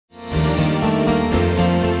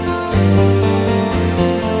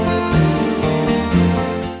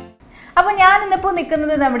ഞാനിപ്പോൾ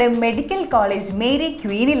നിൽക്കുന്നത് നമ്മുടെ മെഡിക്കൽ കോളേജ് മേരി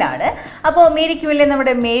ക്വീനിലാണ്. അപ്പോൾ മേരി ക്വീനിലെ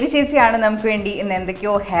നമ്മുടെ മേരി ചേച്ചിയാണ് നമുക്ക് വേണ്ടി ഇന്ന്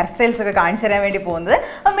എന്തൊക്കെയോ ഹെയർ സ്റ്റൈൽസ് ഒക്കെ കാണിച്ചു തരാൻ വേണ്ടി പോകുന്നത്.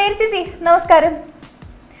 അപ്പോൾ മേരി ചേച്ചി നമസ്കാരം.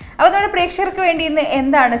 അപ്പോൾ നമ്മുടെ പ്രേക്ഷകർക്ക് വേണ്ടി ഇന്ന്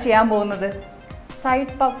എന്താണ് ചെയ്യാൻ പോകുന്നത്?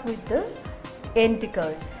 സൈഡ് പഫ് വിത്ത് എൻഡ്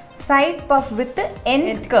കേൾസ്. സൈഡ് പഫ് വിത്ത്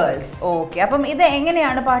എൻഡ് കേൾസ്. ഓക്കെ. അപ്പം ഇത്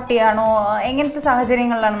എങ്ങനെയാണ്, പാർട്ടിയാണോ, എങ്ങനത്തെ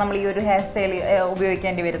സാഹചര്യങ്ങളിലാണ് നമ്മൾ ഈ ഒരു ഹെയർ സ്റ്റൈൽ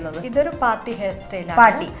ഉപയോഗിക്കേണ്ടി വരുന്നത്? ഇതൊരു പാർട്ടി ഹെയർ സ്റ്റൈലാണ്.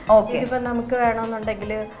 പാർട്ടി. ഓക്കെ. ഇതിപ്പോൾ നമുക്ക്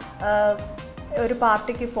വേണമെന്നുണ്ടെങ്കിൽ ഒരു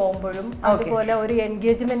പാർട്ടിക്ക് പോകുമ്പോഴും അതുപോലെ ഒരു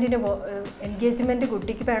എൻഗേജ്മെന്റ്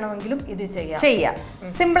കുട്ടിക്ക് വേണമെങ്കിലും ഇത് ചെയ്യാം.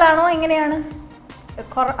 സിമ്പിൾ ആണോ? എങ്ങനെയാണ്?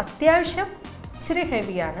 അത്യാവശ്യം ഇച്ചിരി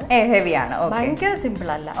ഹെവിയാണ്. ഹെവിയാണ്. ഭയങ്കര സിമ്പിൾ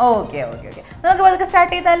അല്ല. Okay okay okay. നമുക്ക് അതൊക്കെ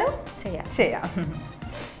സ്റ്റാർട്ട് ചെയ്താലോ? ചെയ്യാം.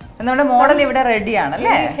 നമ്മുടെ മോഡൽ ഇവിടെ റെഡി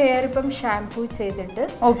ആണല്ലേ? ഹെയർ ഇപ്പം ഷാംപൂ ചെയ്തിട്ട്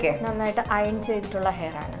നന്നായിട്ട് അയൺ ചെയ്തിട്ടുള്ള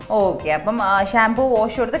ഹെയർ ആണ്. ഓക്കെ. അപ്പം ഷാംപൂ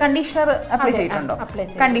വാഷ് കൊടുത്ത് കണ്ടീഷണർ അപ്ലൈ ചെയ്തിട്ടുണ്ടോ?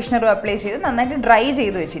 കണ്ടീഷണർ അപ്ലൈ ചെയ്ത് നന്നായിട്ട് ഡ്രൈ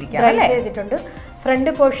ചെയ്ത് വെച്ചിരിക്കുകയാണ്.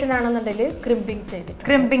 ഫ്രണ്ട് പോർഷൻ ആണെന്നുണ്ടെങ്കിൽ ക്രിമ്പിംഗ്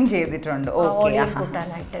ചെയ്തിട്ടുണ്ട്.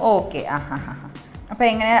 ഓക്കെ. അപ്പൊ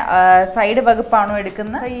എങ്ങനെ സൈഡ് വകുപ്പാണോ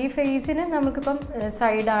എടുക്കുന്നത്? ഈ ഫേസിന് നമുക്കിപ്പം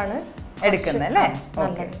സൈഡാണ് എടുക്കുന്നത് അല്ലേ?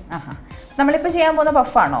 ഓക്കെ. നമ്മളിപ്പോ ചെയ്യാൻ പോകുന്ന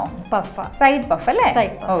പഫാണോ? സൈഡ് പഫ് അല്ലേ?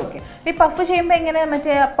 ഓക്കെ. ഈ പഫ് ചെയ്യുമ്പോ എങ്ങനെ,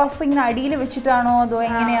 മറ്റേ പഫ് ഇങ്ങനെ അടിയിൽ വെച്ചിട്ടാണോ അതോ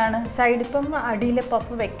എങ്ങനെയാണ്? സൈഡ് ഇപ്പം അടിയിൽ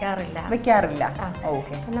പഫ് വെക്കാറില്ല.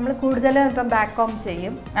 ഓക്കെ. നമ്മൾ കൂടുതലും ഇപ്പം ബാക്ക് കോം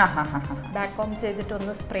ചെയ്യും. ബാക്ക് കോം ചെയ്തിട്ട്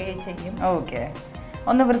ഒന്ന് സ്പ്രേ ചെയ്യും. ഓക്കെ.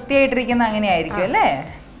 ഒന്ന് വൃത്തിയായിട്ടിരിക്കുന്ന അങ്ങനെയായിരിക്കും അല്ലേ?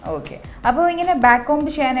 ഓക്കെ. അപ്പോൾ ഇങ്ങനെ ബാക്ക്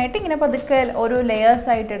കോംബ് ചെയ്യാനായിട്ട് ഇങ്ങനെ പതുക്കെ ഓരോ ലെയേഴ്സ്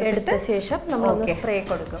ആയിട്ട് എടുത്ത ശേഷം നമ്മൾ സ്പ്രേ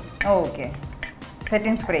കൊടുക്കും. ഓക്കെ.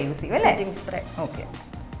 സെറ്റിംഗ് സ്പ്രേ യൂസ് ചെയ്യും അല്ലേ? Setting spray. ഓക്കെ.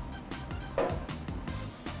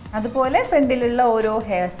 അതുപോലെ ഫ്രണ്ടിലുള്ള ഓരോ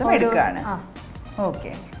ഹെയർസും എടുക്കുകയാണ്. ഓക്കെ.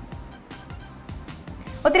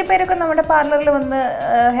 ഒത്തിരി പേരൊക്കെ നമ്മുടെ പാർലറിൽ വന്ന്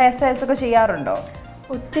ഹെയർ സ്റ്റൈൽസ് ഒക്കെ ചെയ്യാറുണ്ടോ?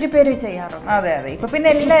 ഒത്തിരി പേര് ചെയ്യാറുണ്ട്. അതെ. ഇപ്പൊ പിന്നെ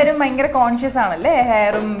എല്ലാവരും ഭയങ്കര കോൺഷ്യസ് ആണല്ലേ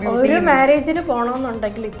ഹെയറും. ഒരു മാരേജിന്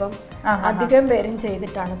പോകണമെന്നുണ്ടെങ്കിൽ ഇപ്പം അധികം പേരും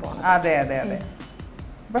ചെയ്തിട്ടാണ് പോകുന്നത്. അതെ.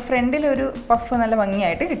 അപ്പൊ ഫ്രണ്ടിൽ ഒരു പഫ് നല്ല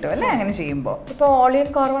ഭംഗിയായിട്ട് കിട്ടും അല്ലേ അങ്ങനെ ചെയ്യുമ്പോൾ? ഇപ്പൊ ഓളിയൻ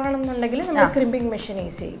കുറവാണെന്നുണ്ടെങ്കിൽ നമ്മൾ ക്രിമ്പിംഗ് മെഷീൻ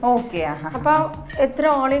യൂസ് ചെയ്യും. ഓക്കെ. അപ്പൊ എത്ര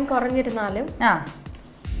ഓളിയൻ കുറഞ്ഞിരുന്നാലും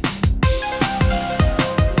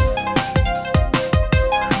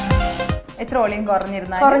എത്ര ഓളിയം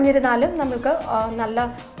കുറഞ്ഞിരുന്നാലും നമുക്ക് നല്ല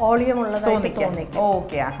ഓളിയം ഉള്ളതായിട്ട് തോന്നിക്കും.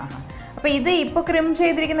 ഓക്കെ. അപ്പൊ ഇത് ഇപ്പൊ ക്രിം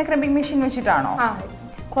ചെയ്തിരിക്കുന്ന ക്രിമ്പിംഗ് മെഷീൻ വെച്ചിട്ടാണോ?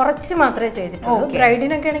 കുറച്ച് മാത്രമേ ചെയ്തിട്ടുള്ളൂ.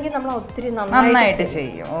 ബ്രൈഡിനൊക്കെ ആണെങ്കിൽ നമ്മൾ ഒത്തിരി നന്നായിട്ട്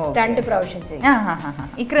ചെയ്യും. 2 പ്രാവശ്യം ചെയ്യും.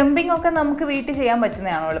 ഈ ക്രിമ്പിംഗ് ഒക്കെ നമുക്ക് വീട്ടിൽ ചെയ്യാൻ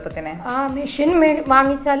പറ്റുന്നതാണോ എളുപ്പത്തിന്? മെഷീൻ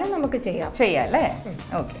വാങ്ങിച്ചാലും നമുക്ക് ചെയ്യാം അല്ലേ?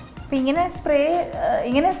 ഓക്കെ. അപ്പൊ ഇങ്ങനെ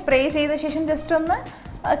സ്പ്രേ ചെയ്ത ശേഷം ജസ്റ്റ് ഒന്ന്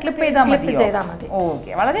ക്ലിപ്പ് ചെയ്താൽ മതി.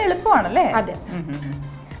 ഓക്കെ. വളരെ എളുപ്പമാണല്ലേ? അതെ.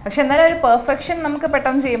 പക്ഷെ എന്നാലും ഒരു പെർഫെക്ഷൻ നമുക്ക്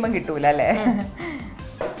പെട്ടെന്ന് ചെയ്യുമ്പോൾ കിട്ടൂല അല്ലേ?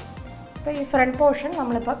 ഈ ഫ്രണ്ട് പോർഷൻ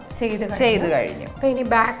നമ്മളിപ്പോ ചെയ്ത് കഴിഞ്ഞു. അപ്പൊ ഇനി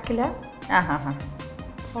ബാക്കില്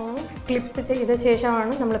ക്ലിപ്പ് ചെയ്ത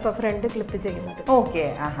ശേഷമാണ് നമ്മളിപ്പോ ഫ്രണ്ട് ക്ലിപ്പ് ചെയ്യുന്നത്. ഓക്കെ.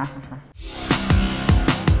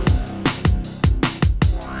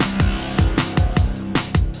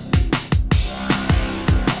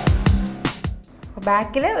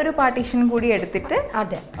 ബാക്കിൽ ഒരു പാർട്ടീഷൻ കൂടി എടുത്തിട്ട്.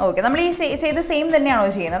 അതെ. ഓക്കെ. നമ്മൾ ഈ ചെയ്ത സെയിം തന്നെയാണോ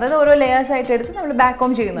ചെയ്യുന്നത്? അതായത് ഓരോ ലെയേഴ്സ് ആയിട്ട് എടുത്ത് നമ്മൾ ബാക്ക്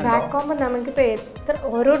കോം ചെയ്യുന്നുണ്ട്. ബാക്ക് കോം നമുക്കിപ്പോ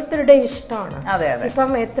ഓരോരുത്തരുടെ ഇഷ്ടമാണ്. അതെ.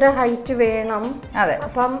 ഇപ്പം എത്ര ഹൈറ്റ് വേണം,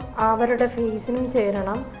 അപ്പം അവരുടെ ഫേസിനും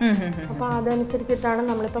ചേരണം. അപ്പൊ അതനുസരിച്ചിട്ടാണ്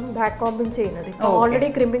നമ്മളിപ്പം ബാക്ക് കോംബും ചെയ്യുന്നത്. ഇപ്പൊ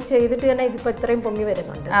ഓൾറെഡി ക്രിമ്പിംഗ് ചെയ്തിട്ട് തന്നെ ഇതിപ്പോ ഇത്രയും പൊങ്ങി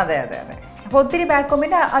വരുന്നുണ്ട്. അതെ. അപ്പൊ ഒത്തിരി ബാക്ക്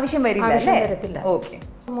കോമ്പിന്റെ ആവശ്യം വരത്തില്ല. ഓക്കെ.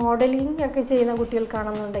 മോഡലിംഗ് ഒക്കെ ചെയ്യുന്ന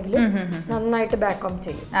കുട്ടികൾക്കാണെന്നുണ്ടെങ്കിൽ നന്നായിട്ട് ബാക്ക് കോം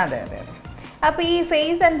ചെയ്യും. അതെ. അപ്പൊ ഈ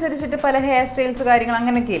ഫേസ് അനുസരിച്ചിട്ട് പല ഹെയർ സ്റ്റൈൽസ് കാര്യങ്ങൾ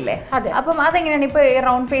അങ്ങനെയൊക്കെ ഇല്ലേ? അപ്പം അതെങ്ങനെയാണ്? ഇപ്പൊ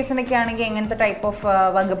റൗണ്ട് ഫേസിനൊക്കെ ആണെങ്കിൽ എങ്ങനത്തെ ടൈപ്പ് ഓഫ്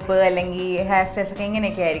വകുപ്പ് അല്ലെങ്കിൽ ഹെയർ സ്റ്റൈൽസ് ഒക്കെ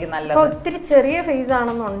എങ്ങനെയൊക്കെ ആയിരിക്കും നല്ലത്? ഒത്തിരി ചെറിയ ഫേസ്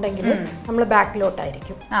ആണെന്നുണ്ടെങ്കിൽ നമ്മൾ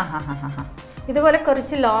ബാക്കിലോട്ടായിരിക്കും. ഇതുപോലെ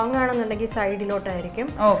കുറച്ച് ലോങ് ആണെന്നുണ്ടെങ്കിൽ സൈഡിലോട്ടായിരിക്കും.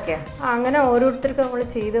 ഓക്കെ. അങ്ങനെ ഓരോരുത്തർക്കും നമ്മൾ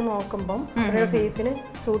ചെയ്ത് നോക്കുമ്പോൾ അവരുടെ ഫേസിന്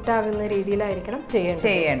സൂട്ട് ആകുന്ന രീതിയിലായിരിക്കണം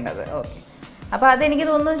ചെയ്യേണ്ടത്. ഓക്കെ. അപ്പൊ അതെനിക്ക്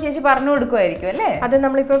തോന്നുന്നു ചേച്ചി പറഞ്ഞു കൊടുക്കുമായിരിക്കും അല്ലേ? അത്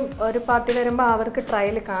നമ്മളിപ്പോ ഒരു പാർട്ടി വരുമ്പോ അവർക്ക്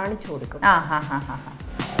ട്രയൽ കാണിച്ചു കൊടുക്കും.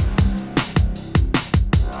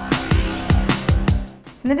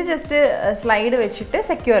 എന്നിട്ട് ജസ്റ്റ് സ്ലൈഡ് വെച്ചിട്ട്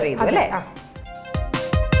സെക്യൂർ ചെയ്തു അല്ലേ?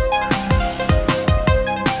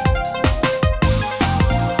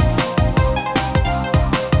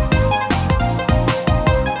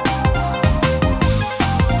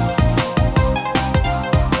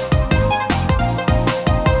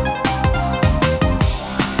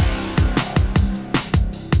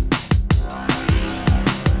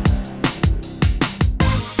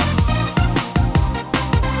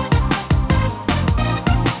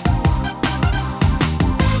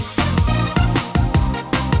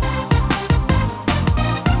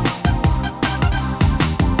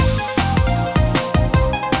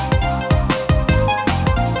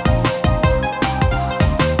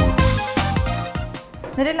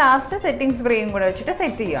 ലാസ്റ്റ് സെറ്റിംഗ് സ്പ്രേയും കൂടെ വെച്ചിട്ട്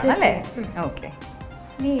സെറ്റ് ചെയ്യണം അല്ലേ? ഓക്കെ.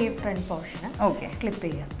 ഇനി ഈ ഫ്രണ്ട് പോർഷൻ ഓക്കെ ക്ലിപ്പ്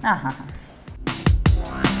ചെയ്യാം.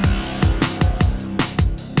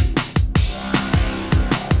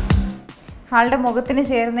 ആളുടെ മുഖത്തിന്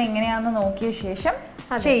ചേർന്ന് എങ്ങനെയാണെന്ന് നോക്കിയ ശേഷം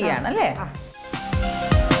ചെയ്യാണ് അല്ലേ?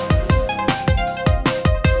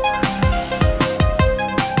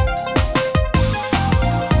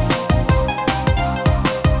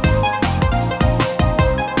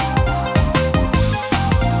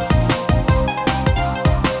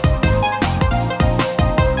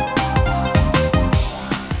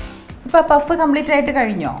 ഇപ്പൊ പഫ് കംപ്ലീറ്റ് ആയിട്ട്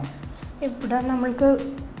കഴിഞ്ഞോ? ഇവിടെ നമ്മൾക്ക്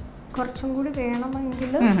കുറച്ചും കൂടി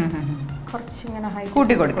വേണമെങ്കിൽ കുറച്ചിങ്ങനെ ഹൈറ്റ്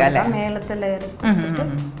കൂട്ടി കൊടുക്കാം അല്ലേ? മേലത്തെ ലെയർ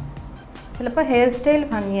ചിലപ്പോൾ ഹെയർ സ്റ്റൈൽ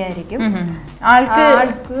ഭംഗിയായിരിക്കും,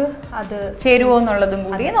 ആൾക്ക് അത് ചേരുവോ എന്നുള്ളതും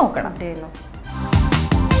കൂടി നോക്കണം.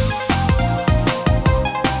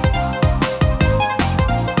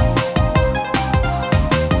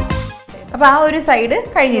 അപ്പൊ ആ ഒരു സൈഡ്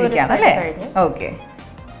കഴിഞ്ഞിരിക്കുകയാണ് അല്ലേ? ഓക്കെ.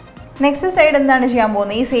 നെക്സ്റ്റ് സൈഡ് എന്താണ് ചെയ്യാൻ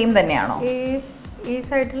പോകുന്നത്? ഈ സെയിം തന്നെയാണോ? ഈ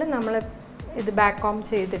സൈഡിൽ നമ്മൾ ഇത് ബാക്ക് കോം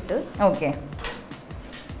ചെയ്തിട്ട് ഓക്കെ.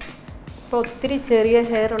 ഇപ്പോൾ ഒത്തിരി ചെറിയ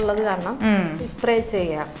ഹെയർ ഉള്ളത് കാരണം സ്പ്രേ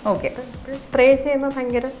ചെയ്യാം. ഓക്കെ. സ്പ്രേ ചെയ്യുമ്പോൾ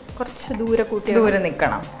ഭയങ്കര കുറച്ച് ദൂരെ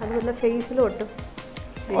നിൽക്കണം, അതുപോലെ ഫേസിൽ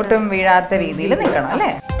ഒട്ടും വീഴാത്ത രീതിയിൽ നിൽക്കണം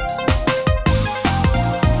അല്ലേ?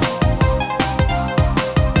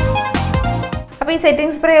 അപ്പൊ ഈ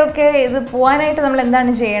സെറ്റിംഗ് സ്പ്രേ ഒക്കെ ഇത് പോവാനായിട്ട് നമ്മൾ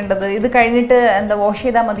എന്താണ് ചെയ്യേണ്ടത്? ഇത് കഴിഞ്ഞിട്ട് എന്താ വാഷ്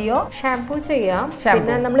ചെയ്താൽ മതിയോ? ഷാംപൂ ചെയ്യാം.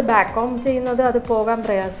 പിന്നെ നമ്മൾ ബാക്ക് കോം ചെയ്യുന്നത് അത് പോകാൻ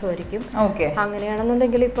പ്രയാസമായിരിക്കും. ഓക്കെ.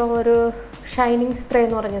 അങ്ങനെയാണെന്നുണ്ടെങ്കിൽ ഇപ്പൊ ഒരു ഷൈനിങ് സ്പ്രേ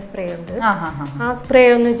എന്ന് പറഞ്ഞ സ്പ്രേ ഉണ്ട്. ആ സ്പ്രേ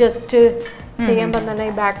ഒന്ന് ജസ്റ്റ് ചെയ്യുമ്പോൾ തന്നെ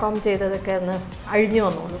ഈ ബാക്ക് കോം ചെയ്തതൊക്കെ ഒന്ന് അഴിഞ്ഞു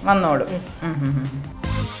വന്നോളൂ.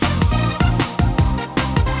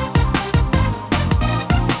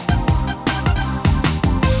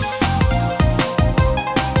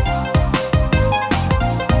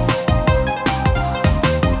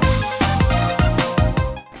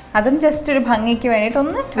 അതും ജസ്റ്റ് ഒരു ഭംഗിക്ക് വേണ്ടിയിട്ട്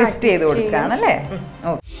ഒന്ന് ട്വിസ്റ്റ് ചെയ്ത് കൊടുക്കുകയാണ് അല്ലേ?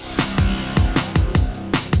 ഓക്കെ.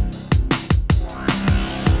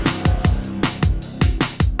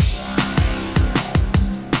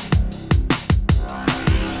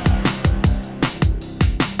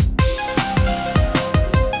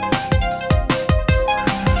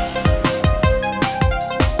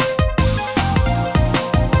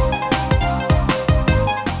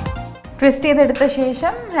 ട്വിസ്റ്റ് ചെയ്തെടുത്ത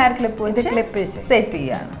ശേഷം ഹെയർ ക്ലിപ്പ് സെറ്റ്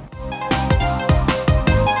ചെയ്യാണ്.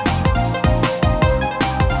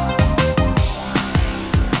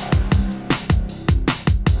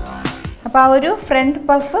 അപ്പൊ ആ ഒരു ഫ്രണ്ട്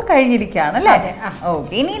പഫ് കഴിഞ്ഞിരിക്കുകയാണ് അല്ലേ?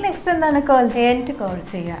 ഓക്കെ. ഇനി നെക്സ്റ്റ് എന്താണ്? എൻഡ്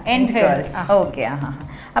കേൾസ് ചെയ്യാം. End curls. ഓക്കെ.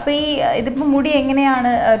 അപ്പൊ ഈ ഇതിപ്പോ മുടി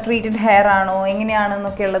എങ്ങനെയാണ്? ട്രീറ്റഡ് ഹെയർ ആണോ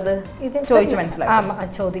എങ്ങനെയാണെന്നൊക്കെ ഉള്ളത് ചോദിച്ചു മനസ്സിലാക്കാം.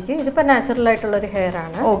 ചോദിക്കും. ഇതിപ്പോ നാച്ചുറൽ ആയിട്ടുള്ള ഒരു ഹെയർ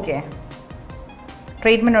ആണ്. ഓക്കെ.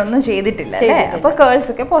 ട്രീറ്റ്മെന്റ് ഒന്നും ചെയ്തിട്ടില്ല അല്ലേ? അപ്പൊ കേൾസ്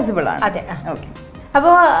ഒക്കെ പോസിബിൾ ആണ്. അതെ. ഓക്കെ.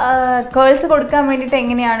 അപ്പോൾ കേൾസ് കൊടുക്കാൻ വേണ്ടിയിട്ട്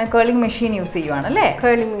എങ്ങനെയാണ്? കേളിംഗ് മെഷീൻ യൂസ് ചെയ്യുവാണ് അല്ലേ?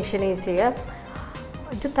 കേളിംഗ് മെഷീൻ യൂസ് ചെയ്യാം.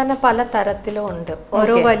 ഇത് തന്നെ പല തരത്തിലും ഉണ്ട്,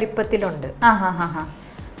 ഓരോ വലിപ്പത്തിലുണ്ട്.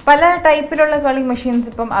 പല ടൈപ്പിലുള്ള കേളിംഗ് മെഷീൻസ്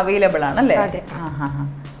ഇപ്പം അവൈലബിൾ ആണ് അല്ലേ? അതെ.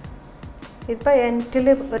 ഇപ്പൊ എൻഡിൽ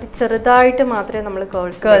ഒരു ചെറുതായിട്ട് മാത്രമേ നമ്മൾ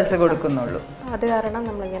കേൾസ് കൊടുക്കുന്നുള്ളൂ. അത് കാരണം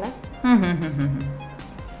നമ്മളിങ്ങനെ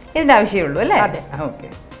ഇതിന്റെ ആവശ്യമുള്ളൂ അല്ലേ? അതെ. ഓക്കെ.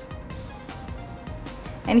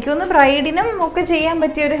 എനിക്കൊന്ന് ബ്രൈഡിനും ഒക്കെ ചെയ്യാൻ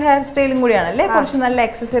പറ്റിയ ഒരു ഹെയർ സ്റ്റൈലും കൂടിയാണല്ലേ? കുറച്ച് നല്ല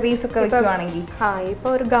എക്സസറീസ് ഒക്കെ വെക്കുവാണെങ്കിൽ. ഇപ്പൊ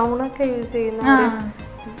ഒരു ഗൗണൊക്കെ യൂസ് ചെയ്യുന്ന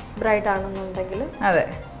ബ്രൈഡ് ആണെന്നുണ്ടെങ്കിൽ. അതെ.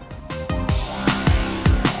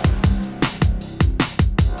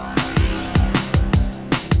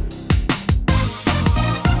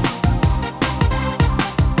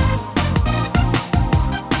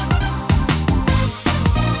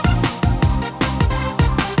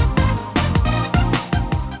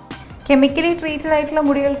 കെമിക്കലി ട്രീറ്റഡ് ആയിട്ടുള്ള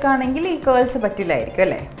മുടികൾക്കാണെങ്കിൽ ഈ കേൾസ് പറ്റില്ലായിരിക്കും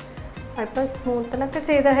അല്ലേ? ഇപ്പൊ സ്മൂത്തനൊക്കെ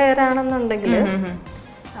ചെയ്ത ഹെയർ ആണെന്നുണ്ടെങ്കിൽ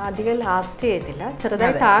അധികം ലാസ്റ്റ് ചെയ്തില്ല,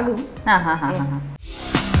 ചെറുതായിട്ടാകും.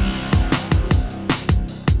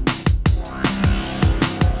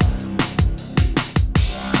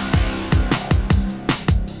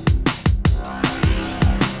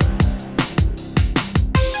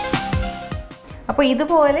 അപ്പൊ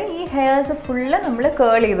ഇതുപോലെ ഈ ഹെയർസ് ഫുള്ള് നമ്മൾ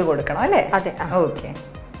കേൾ ചെയ്ത് കൊടുക്കണം അല്ലേ? അതെ. ഓക്കെ.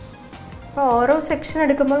 അപ്പോൾ ഓരോ സെക്ഷൻ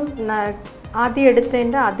എടുക്കുമ്പോൾ ആദ്യം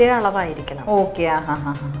എടുത്തതിന്റെ അതേ അളവായിരിക്കണം. ഓക്കെ.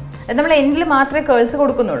 നമ്മൾ എൻഡിൽ മാത്രമേ കേൾസ്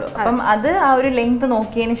കൊടുക്കുന്നുള്ളൂ. അപ്പം അത് ആ ഒരു ലെങ്ത്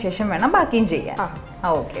നോക്കിയതിന് ശേഷം വേണം ബാക്കിയും ചെയ്യാൻ.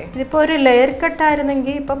 ഓക്കെ. ഇതിപ്പോ ഒരു ലെയർ കട്ട്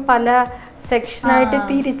ആയിരുന്നെങ്കിൽ ഇപ്പം പല സെക്ഷനായിട്ട്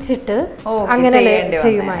തിരിച്ചിട്ട് അങ്ങനെ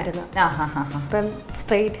ചെയ്യുമായിരുന്നു. ഇപ്പം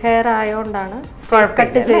സ്ട്രെയിറ്റ് ഹെയർ ആയതുകൊണ്ടാണ്, സ്ട്രെയിറ്റ്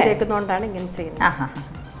കട്ട് ചെയ്തേക്കുന്നതുകൊണ്ടാണ് ഇങ്ങനെ ചെയ്യുന്നത്.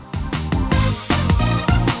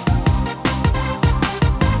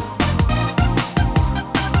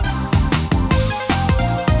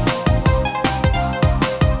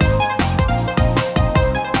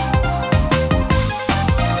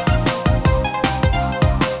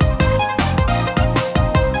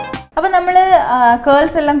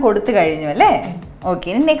 കേൾസ് എല്ലാം കൊടുത്തു കഴിഞ്ഞു അല്ലേ? ഓക്കെ,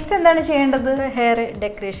 ഇനി നെക്സ്റ്റ് എന്താണ് ചെയ്യേണ്ടത്? ഹെയർ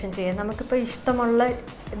ഡെക്കറേഷൻ ചെയ്യാം. നമുക്കിപ്പോൾ ഇഷ്ടമുള്ള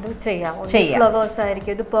ഇത് ചെയ്യാം. ഫ്ലവേഴ്സ്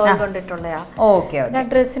ആയിരിക്കും, ഇത് പേൾ കൊണ്ടിട്ടുള്ളയാ. ഓക്കെ,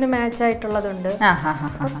 ഡ്രസ്സിന് മാച്ച് ആയിട്ടുള്ളതുണ്ട്.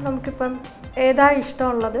 നമുക്കിപ്പം ഏതാ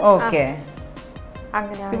ഇഷ്ടമുള്ളത്. ഓക്കെ,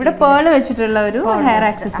 ഇവിടെ പേൾ വെച്ചിട്ടുള്ള ഒരു ഹെയർ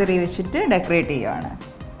ആക്സസറി വെച്ചിട്ട് ഡെക്കറേറ്റ് ചെയ്യുവാണ്.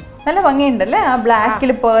 നല്ല ഭംഗിയുണ്ടല്ലേ ആ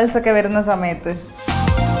ബ്ലാക്കിൽ പേൾസ് ഒക്കെ വരുന്ന സമയത്ത്.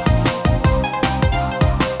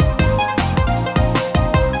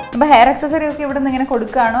 അപ്പൊ ഹെയർ ആക്സസറി ഒക്കെ ഇവിടെ നിന്ന് ഇങ്ങനെ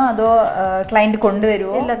കൊടുക്കുകയാണോ അതോ ക്ലയന്റ്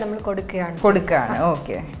കൊണ്ടുവരുമോ? ഇല്ല, നമ്മൾ കൊടുക്കുകയാണ്.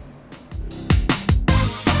 ഓക്കെ.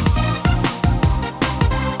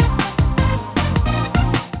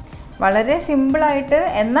 വളരെ സിമ്പിളായിട്ട്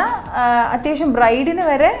എന്നാൽ അത്യാവശ്യം ബ്രൈഡിന്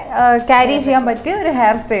വരെ ക്യാരി ചെയ്യാൻ പറ്റിയ ഒരു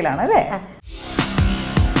ഹെയർ സ്റ്റൈലാണ് അല്ലേ?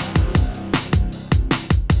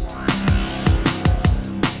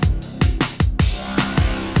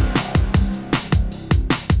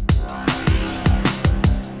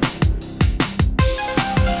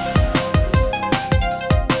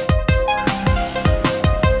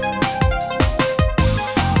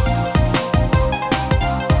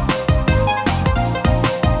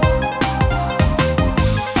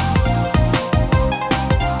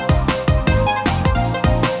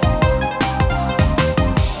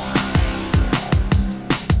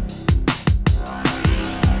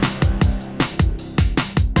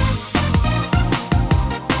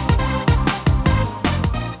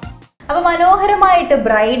 അപ്പോൾ മനോഹരമായിട്ട്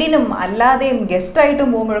ബ്രൈഡിനും അല്ലാതെയും ഗസ്റ്റായിട്ടും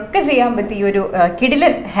പോകുമ്പോഴൊക്കെ ചെയ്യാൻ പറ്റിയ ഒരു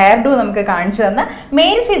കിടിലൻ ഹെയർ ഡൂ നമുക്ക് കാണിച്ചു തന്ന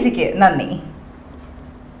മേരി ചേച്ചിക്ക് നന്ദി.